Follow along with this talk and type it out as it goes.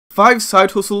5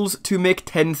 side hustles to make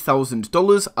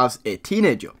 $10,000 as a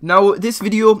teenager. Now, this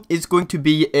video is going to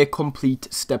be a complete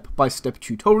step-by-step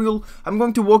tutorial. I'm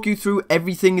going to walk you through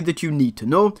everything that you need to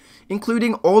know,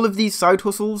 including all of these side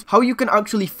hustles, how you can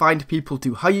actually find people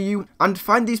to hire you, and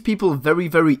find these people very,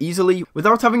 very easily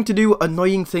without having to do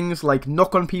annoying things like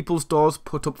knock on people's doors,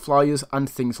 put up flyers, and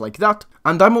things like that.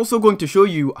 And I'm also going to show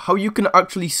you how you can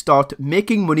actually start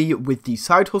making money with these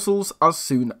side hustles as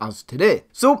soon as today.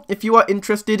 So, if you are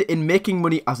interested in making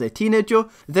money as a teenager,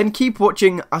 then keep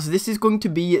watching, as this is going to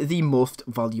be the most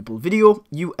valuable video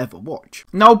you ever watch.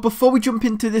 Now, before we jump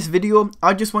into this video,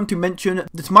 I just want to mention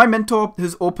that my mentor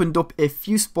has opened up a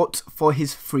few spots for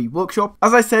his free workshop.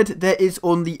 As I said, there is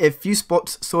only a few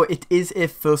spots, so it is a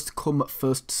first come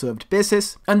first served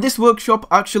basis, and this workshop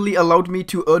actually allowed me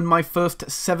to earn my first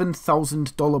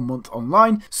 $7,000 month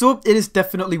online, so it is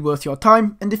definitely worth your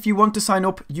time. And if you want to sign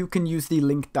up, you can use the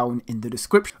link down in the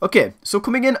description. Okay, so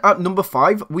coming in at number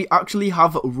 5, we actually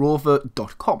have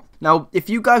Rover.com. Now, if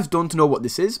you guys don't know what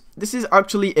this is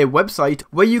actually a website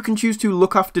where you can choose to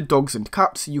look after dogs and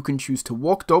cats, you can choose to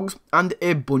walk dogs, and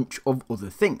a bunch of other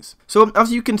things. So,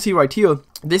 as you can see right here,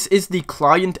 this is the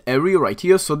client area right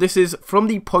here. So this is from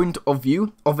the point of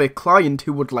view of a client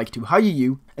who would like to hire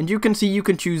you. And you can see you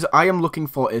can choose, I am looking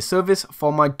for a service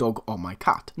for my dog or my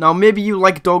cat. Now, maybe you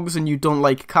like dogs and you don't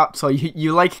like cats, or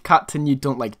you like cats and you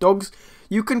don't like dogs.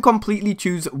 You can completely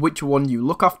choose which one you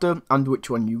look after and which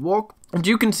one you walk. And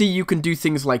you can see you can do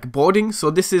things like boarding, so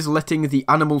this is letting the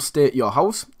animal stay at your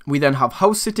house. We then have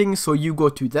house sitting, so you go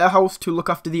to their house to look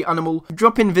after the animal.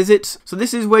 Drop-in visits, so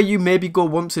this is where you maybe go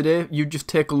once a day, you just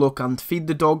take a look and feed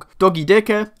the dog. Doggy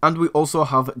daycare, and we also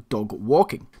have dog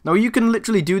walking. Now, you can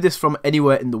literally do this from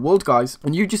anywhere in the world, guys,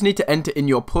 and you just need to enter in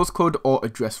your postcode or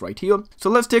address right here. So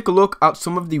let's take a look at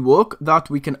some of the work that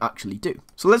we can actually do.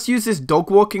 So let's use this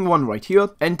dog walking one right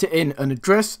here, enter in an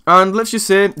address, and let's just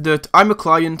say that I'm a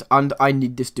client and I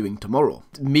need this doing tomorrow.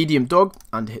 Medium dog,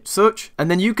 and hit search. And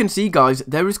then you can see, guys,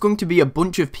 there is going to be a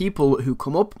bunch of people who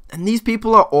come up, and these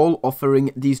people are all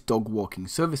offering these dog walking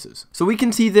services. So we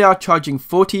can see they are charging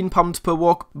 £14 per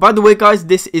walk. By the way, guys,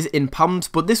 this is in pounds,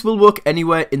 but this will work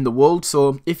anywhere in the world.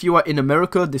 So if you are in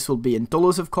America, this will be in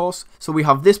dollars, of course. So we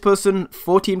have this person,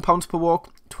 £14 per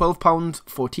walk, £12,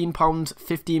 £14,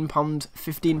 £15,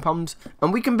 £15,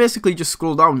 and we can basically just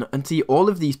scroll down and see all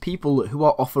of these people who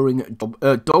are offering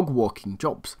dog walking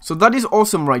jobs. So that is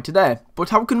awesome right there, but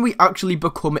how can we actually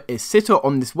become a sitter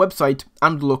on this website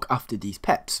and look after these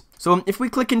pets? So if we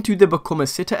click into the become a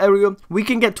sitter area, we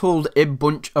can get told a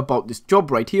bunch about this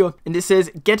job right here, and it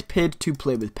says get paid to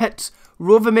play with pets.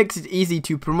 Rover makes it easy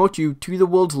to promote you to the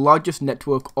world's largest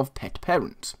network of pet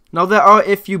parents. Now, there are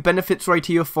a few benefits right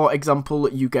here. For example,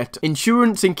 you get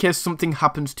insurance in case something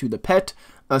happens to the pet,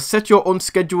 set your own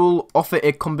schedule, offer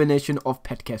a combination of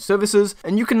pet care services,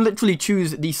 and you can literally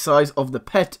choose the size of the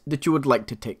pet that you would like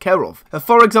to take care of.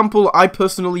 For example, I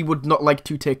personally would not like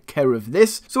to take care of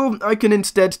this, so I can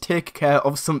instead take care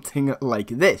of something like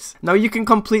this. Now, you can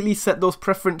completely set those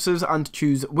preferences and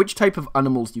choose which type of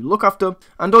animals you look after,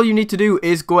 and all you need to do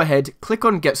is go ahead, click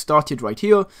on get started right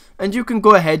here, and you can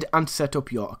go ahead and set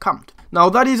up your account. Now,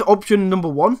 that is option number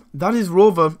 1, that is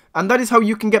Rover, and that is how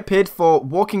you can get paid for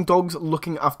walking dogs,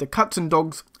 looking after cats and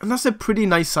dogs, and that's a pretty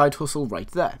nice side hustle right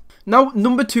there. Now,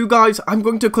 number 2, guys, I'm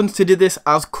going to consider this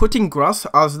as cutting grass,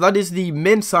 as that is the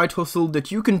main side hustle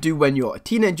that you can do when you're a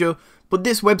teenager. But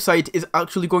this website is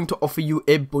actually going to offer you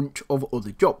a bunch of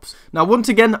other jobs. Now, once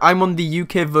again, I'm on the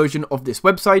UK version of this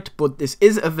website, but this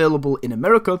is available in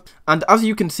America. And as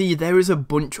you can see, there is a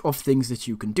bunch of things that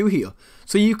you can do here.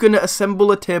 So you can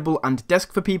assemble a table and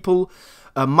desk for people,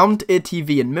 mount a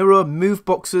TV and mirror, move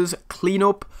boxes, clean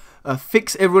up,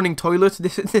 fix a running toilet.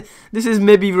 This is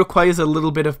maybe requires a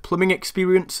little bit of plumbing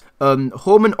experience.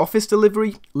 Home and office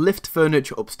delivery, lift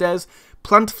furniture upstairs,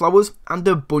 plant flowers, and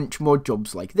a bunch more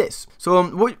jobs like this. So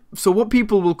what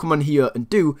people will come on here and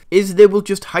do is they will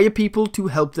just hire people to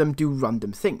help them do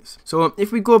random things. So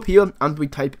if we go up here and we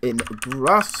type in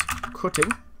grass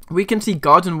cutting, we can see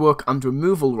garden work and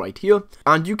removal right here,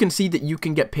 and you can see that you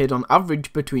can get paid on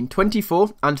average between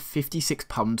 £24 and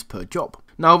 £56 per job.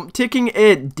 Now, taking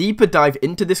a deeper dive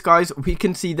into this, guys, we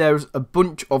can see there's a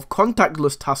bunch of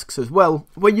contactless tasks as well,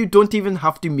 where you don't even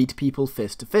have to meet people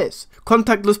face to face.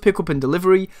 Contactless pickup and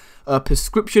delivery,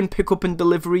 prescription pickup and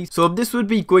delivery. So this would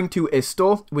be going to a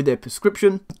store with a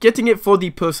prescription, getting it for the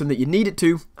person that you need it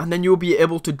to, and then you'll be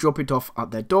able to drop it off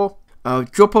at their door.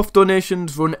 Drop off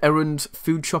donations, run errands,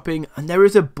 food shopping, and there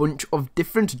is a bunch of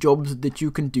different jobs that you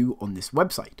can do on this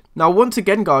website. Now, once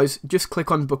again, guys, just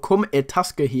click on become a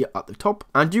tasker here at the top,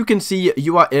 and you can see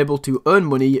you are able to earn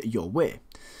money your way.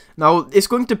 Now, it's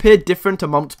going to pay different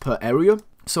amounts per area.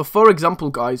 So for example,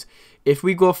 guys, if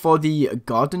we go for the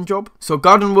garden job, so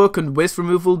garden work and waste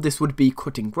removal, this would be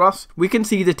cutting grass. We can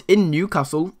see that in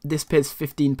Newcastle, this pays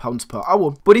 £15 per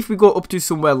hour. But if we go up to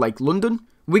somewhere like London,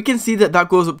 we can see that that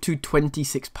goes up to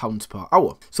 £26 per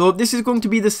hour. So this is going to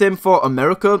be the same for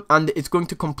America, and it's going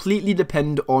to completely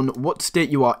depend on what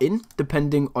state you are in,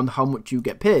 depending on how much you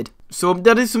get paid. So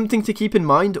that is something to keep in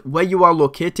mind. Where you are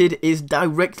located is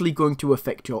directly going to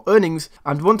affect your earnings.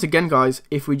 And once again, guys,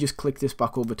 if we just click this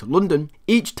back over to London,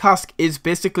 each task is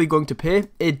basically going to pay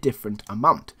a different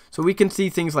amount. So we can see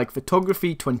things like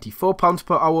photography, £24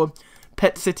 per hour,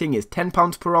 pet sitting is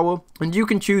 £10 per hour, and you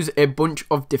can choose a bunch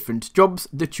of different jobs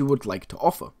that you would like to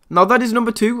offer. Now that is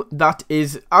number 2, that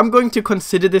is, I'm going to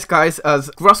consider this, guys,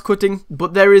 as grass cutting,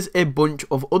 but there is a bunch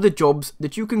of other jobs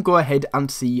that you can go ahead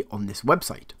and see on this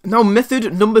website. Now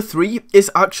method number 3 is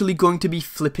actually going to be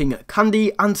flipping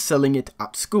candy and selling it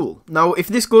at school. Now if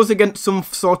this goes against some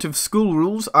sort of school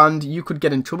rules and you could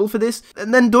get in trouble for this,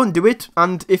 then don't do it,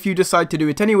 and if you decide to do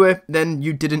it anyway, then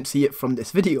you didn't see it from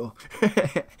this video.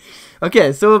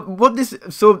 Okay,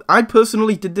 so I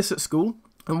personally did this at school,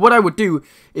 and what I would do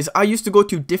is I used to go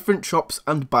to different shops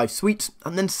and buy sweets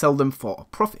and then sell them for a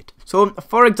profit. So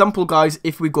for example, guys,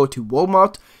 if we go to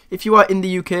Walmart, if you are in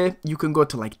the UK, you can go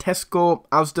to like Tesco,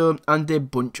 Asda, and a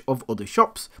bunch of other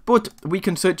shops. But we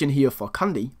can search in here for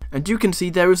candy, and you can see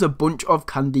there is a bunch of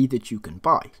candy that you can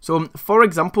buy. So for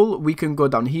example, we can go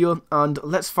down here and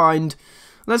let's find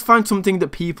something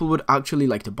that people would actually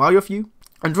like to buy off you.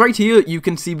 And right here, you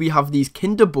can see we have these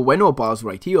Kinder Bueno bars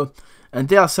right here, and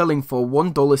they are selling for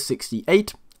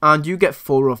 $1.68, and you get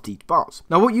 4 of these bars.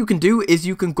 Now what you can do is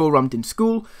you can go around in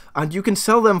school, and you can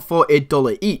sell them for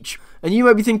 $1 each. And you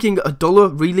might be thinking,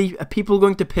 $1? Really? Are people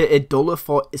going to pay $1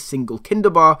 for a single Kinder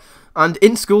bar? And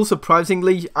in school,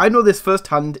 surprisingly, I know this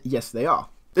firsthand, yes they are.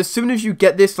 As soon as you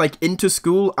get this into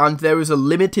school and there is a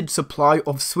limited supply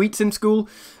of sweets in school,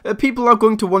 people are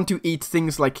going to want to eat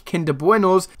things like Kinder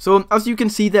Buenos. So as you can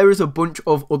see, there is a bunch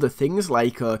of other things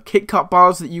like Kit Kat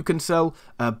bars that you can sell,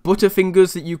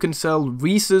 Butterfingers that you can sell,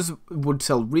 Reese's would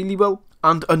sell really well.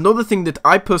 And another thing that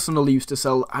I personally used to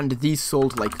sell, and these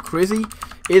sold like crazy,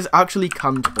 is actually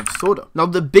cans of soda. Now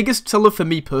the biggest seller for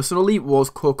me personally was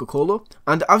Coca-Cola,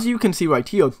 and as you can see right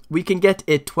here, we can get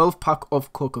a 12-pack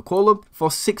of Coca-Cola for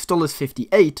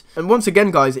 $6.58. And once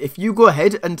again, guys, if you go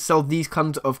ahead and sell these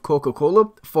cans of Coca-Cola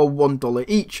for $1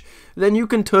 each, then you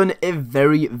can turn a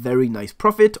very, very nice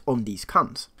profit on these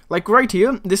cans. Like right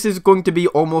here, this is going to be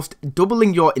almost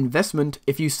doubling your investment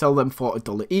if you sell them for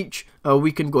 $1 each.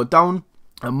 We can go down.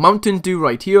 A Mountain Dew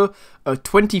right here, a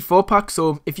 24-pack,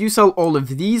 so if you sell all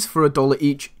of these for $1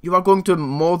 each, you are going to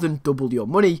more than double your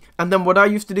money. And then what I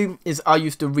used to do is I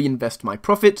used to reinvest my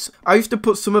profits. I used to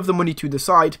put some of the money to the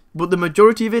side, but the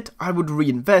majority of it I would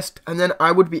reinvest, and then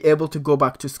I would be able to go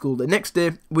back to school the next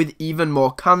day with even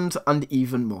more cans and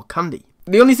even more candy.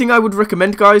 The only thing I would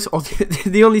recommend, guys, or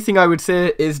the only thing I would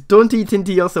say is don't eat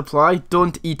into your supply,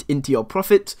 don't eat into your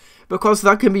profits, because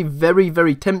that can be very,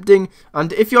 very tempting,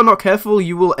 and if you're not careful,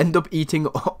 you will end up eating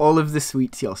all of the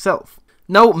sweets yourself.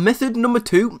 Now, method number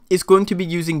 2 is going to be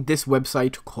using this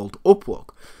website called Upwork.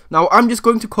 Now, I'm just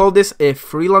going to call this a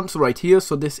freelance right here,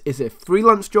 so this is a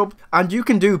freelance job, and you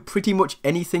can do pretty much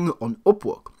anything on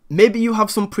Upwork. Maybe you have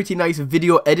some pretty nice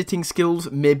video editing skills,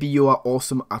 maybe you are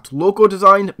awesome at logo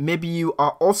design, maybe you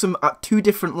are awesome at 2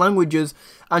 different languages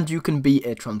and you can be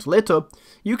a translator.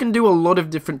 You can do a lot of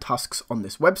different tasks on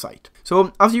this website.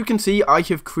 So as you can see, I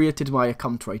have created my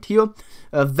account right here.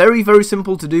 Very, very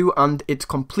simple to do, and it's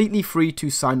completely free to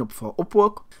sign up for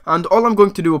Upwork. And all I'm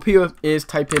going to do up here is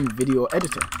type in video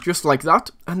editor, just like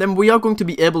that. And then we are going to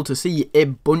be able to see a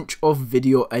bunch of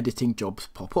video editing jobs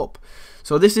pop up.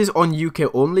 So this is on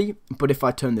UK only, but if I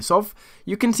turn this off,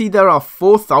 you can see there are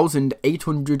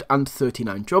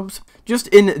 4,839 jobs just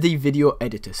in the video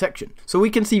editor section. So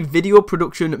we can see video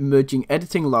production, merging,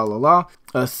 editing, $30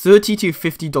 to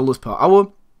 $50 per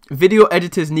hour. Video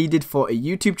editors needed for a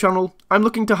YouTube channel. I'm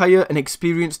looking to hire an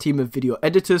experienced team of video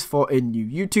editors for a new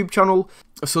YouTube channel.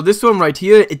 So this one right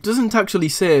here, it doesn't actually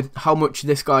say how much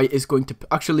this guy is going to...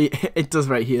 Actually, it does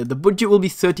right here. The budget will be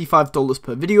 $35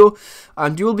 per video,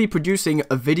 and you will be producing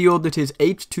a video that is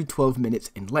 8 to 12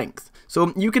 minutes in length.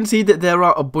 So you can see that there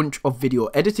are a bunch of video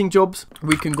editing jobs.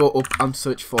 We can go up and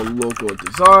search for logo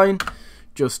design,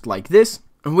 just like this.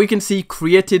 And we can see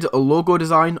created a logo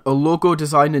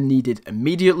designer needed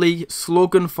immediately,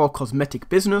 slogan for cosmetic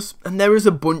business, and there is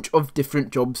a bunch of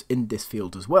different jobs in this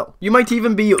field as well. You might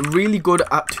even be really good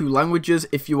at 2 languages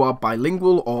if you are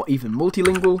bilingual or even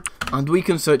multilingual, and we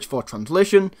can search for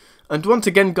translation. And once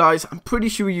again, guys, I'm pretty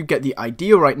sure you get the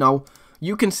idea right now.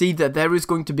 you can see that there is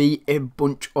going to be a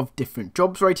bunch of different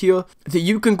jobs right here that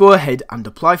you can go ahead and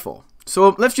apply for.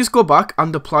 So let's just go back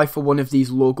and apply for one of these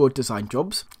logo design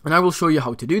jobs, and I will show you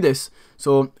how to do this.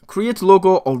 So create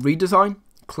logo or redesign,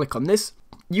 click on this.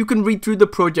 You can read through the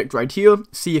project right here,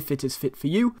 see if it is fit for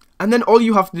you, and then all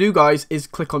you have to do, guys, is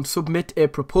click on submit a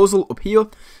proposal up here.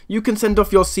 You can send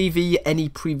off your CV, any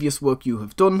previous work you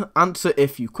have done, answer a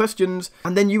few questions,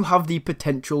 and then you have the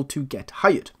potential to get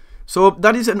hired. So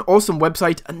that is an awesome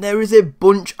website, and there is a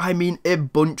bunch, I mean a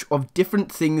bunch of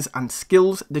different things and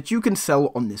skills that you can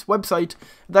sell on this website.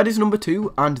 That is number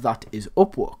 2, and that is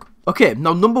Upwork. Okay,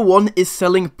 now number 1 is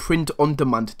selling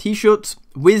print-on-demand t-shirts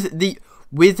with the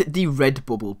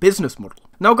Redbubble business model.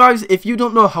 Now guys, if you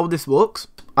don't know how this works,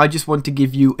 I just want to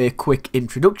give you a quick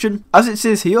introduction. As it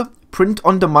says here, print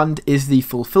on demand is the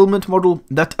fulfillment model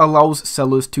that allows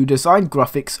sellers to design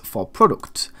graphics for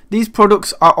products. These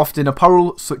products are often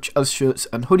apparel such as shirts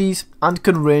and hoodies and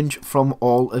can range from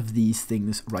all of these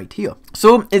things right here.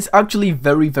 So it's actually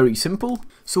very simple.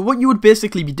 So what you would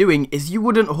basically be doing is you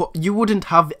wouldn't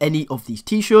have any of these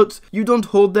t-shirts, you don't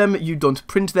hold them, you don't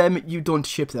print them, you don't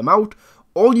ship them out.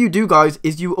 All you do, guys,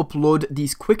 is you upload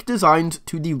these quick designs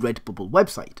to the Redbubble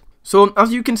website. So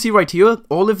as you can see right here,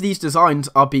 all of these designs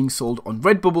are being sold on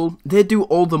Redbubble. They do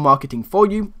all the marketing for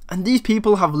you, and these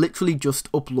people have literally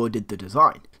just uploaded the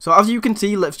design. So as you can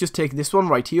see, let's just take this one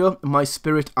right here. My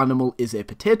spirit animal is a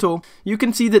potato. You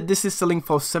can see that this is selling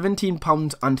for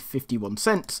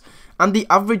 £17.51, and the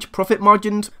average profit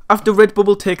margins after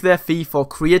Redbubble take their fee for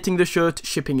creating the shirt,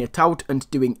 shipping it out, and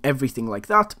doing everything like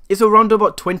that is around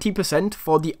about 20%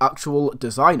 for the actual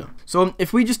designer. So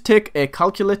if we just take a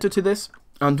calculator to this,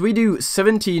 and we do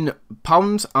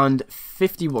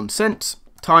 £17.51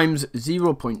 times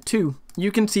 0.2,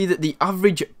 you can see that the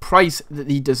average price that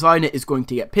the designer is going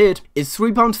to get paid is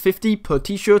 £3.50 per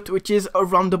t-shirt, which is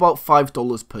around about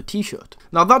 $5 per t-shirt.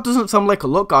 Now that doesn't sound like a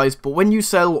lot, guys, but when you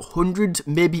sell hundreds,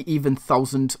 maybe even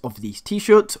thousands of these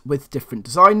t-shirts with different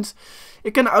designs,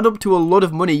 it can add up to a lot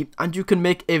of money, and you can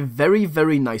make a very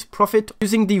nice profit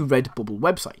using the Redbubble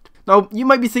website. Now, you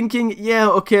might be thinking, yeah,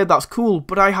 okay, that's cool,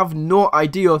 but I have no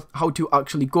idea how to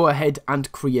actually go ahead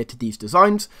and create these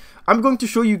designs. I'm going to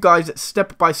show you guys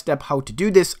step by step how to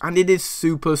do this, and it is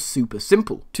super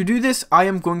simple. To do this, I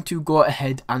am going to go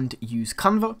ahead and use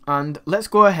Canva, and let's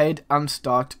go ahead and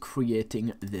start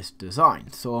creating this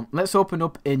design. So let's open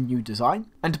up a new design.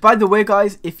 And by the way,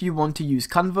 guys, if you want to use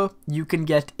Canva, you can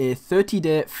get a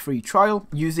 30-day free trial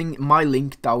using my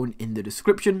link down in the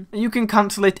description. And you can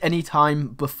cancel it anytime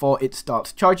before it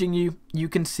starts charging you. You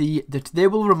can see that they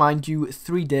will remind you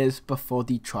 3 days before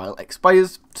the trial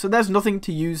expires. So there's nothing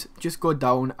to use, just go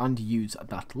down and use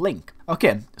that link.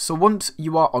 Okay, so once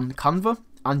you are on Canva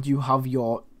and you have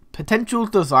your potential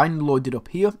design loaded up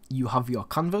here, you have your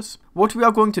canvas. What we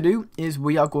are going to do is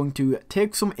we are going to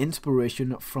take some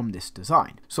inspiration from this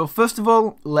design. So first of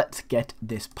all, let's get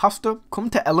this pasta. Come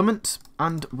to elements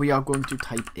and we are going to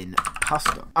type in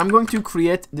pasta. I'm going to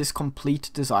create this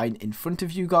complete design in front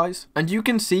of you guys, and you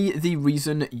can see the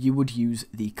reason you would use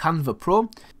the Canva Pro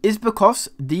is because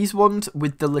these ones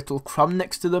with the little crown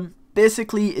next to them,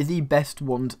 basically the best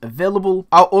ones available,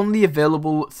 are only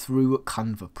available through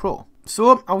Canva Pro.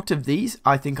 So out of these,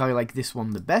 I think I like this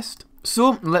one the best.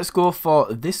 So let's go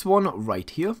for this one right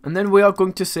here. And then we are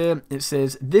going to say, it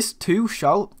says this too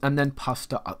shall, and then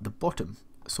pasta at the bottom.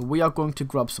 So we are going to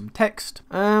grab some text.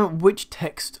 Which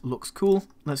text looks cool?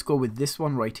 Let's go with this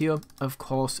one right here. Of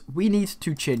course, we need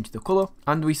to change the color,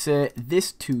 and we say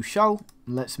this too shall.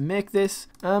 Let's make this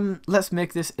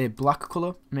a black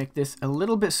color. Make this a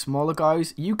little bit smaller,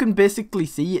 guys. You can basically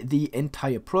see the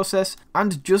entire process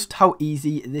and just how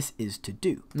easy this is to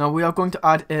do. Now we are going to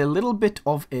add a little bit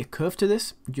of a curve to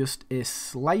this, just a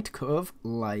slight curve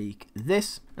like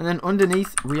this. And then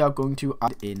underneath we are going to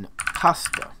add in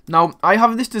pasta. Now I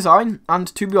have this design, and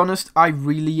to be honest, I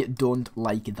really don't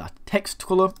like that text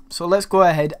color. So let's go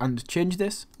ahead and change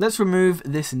this. Let's remove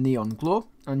this neon glow,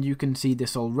 and you can see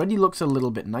this already looks a little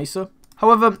bit nicer.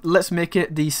 However, let's make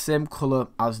it the same color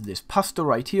as this pasta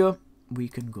right here. We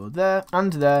can go there,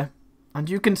 and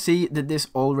you can see that this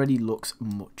already looks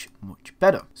much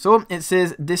better. So it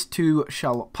says this too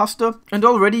shall pasta, and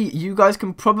already you guys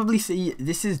can probably see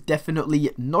this is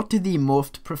definitely not the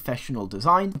most professional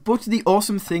design, but the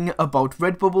awesome thing about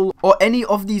Redbubble or any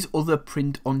of these other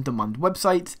print on demand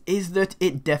websites is that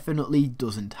it definitely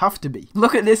doesn't have to be.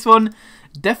 Look at this one.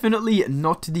 Definitely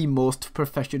not the most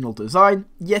professional design,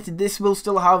 yet this will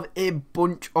still have a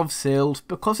bunch of sales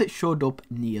because it showed up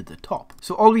near the top.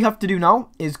 So all we have to do now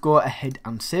is go ahead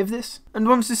and save this, and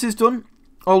once this is done,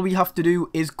 all we have to do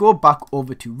is go back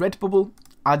over to Redbubble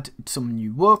add some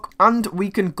new work, and we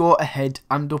can go ahead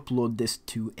and upload this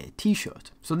to a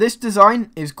t-shirt. So this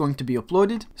design is going to be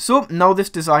uploaded. So now this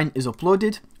design is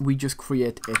uploaded, we just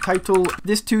create a title.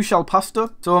 This too shall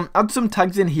pasta. So add some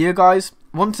tags in here, guys.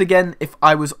 Once again, if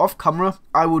I was off camera,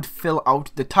 I would fill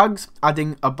out the tags,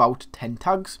 adding about 10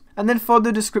 tags. And then for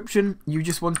the description, you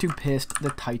just want to paste the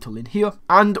title in here.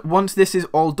 And once this is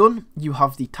all done, you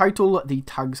have the title, the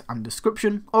tags and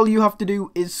description. All you have to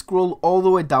do is scroll all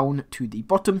the way down to the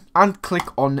bottom and click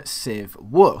on Save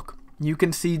Work. You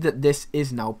can see that this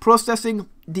is now processing,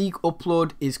 the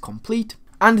upload is complete,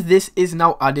 and this is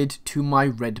now added to my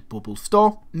Redbubble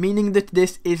store, meaning that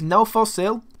this is now for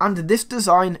sale, and this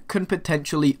design can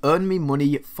potentially earn me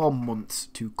money for months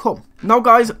to come. Now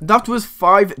guys, that was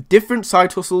 5 different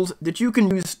side hustles that you can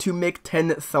use to make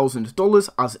 $10,000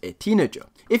 as a teenager.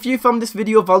 If you found this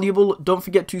video valuable, don't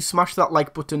forget to smash that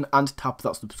like button and tap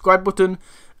that subscribe button,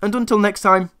 and until next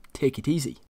time, take it easy.